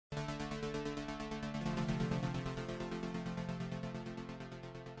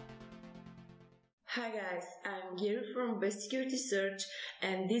Hi guys, I'm Gary from Best Security Search,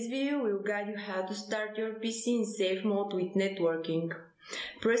 and this video will guide you how to start your PC in safe mode with networking.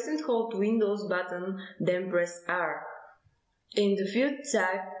 Press and hold Windows button, then press R. In the field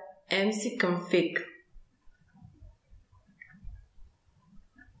type msconfig.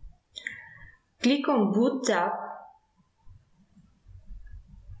 Click on Boot tab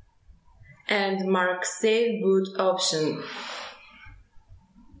and mark Save Boot option.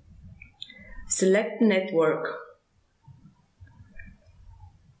 Select Network,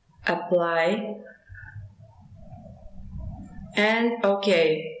 Apply, and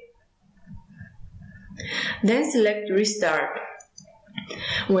OK. Then select Restart.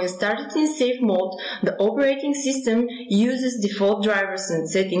 When started in safe mode, the operating system uses default drivers and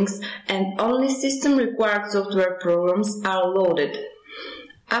settings, and only system-required software programs are loaded.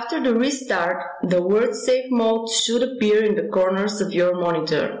 After the restart, the word safe mode should appear in the corners of your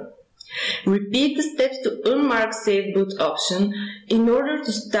monitor. Repeat the steps to unmark Save Boot option in order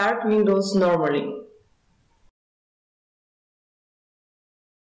to start Windows normally.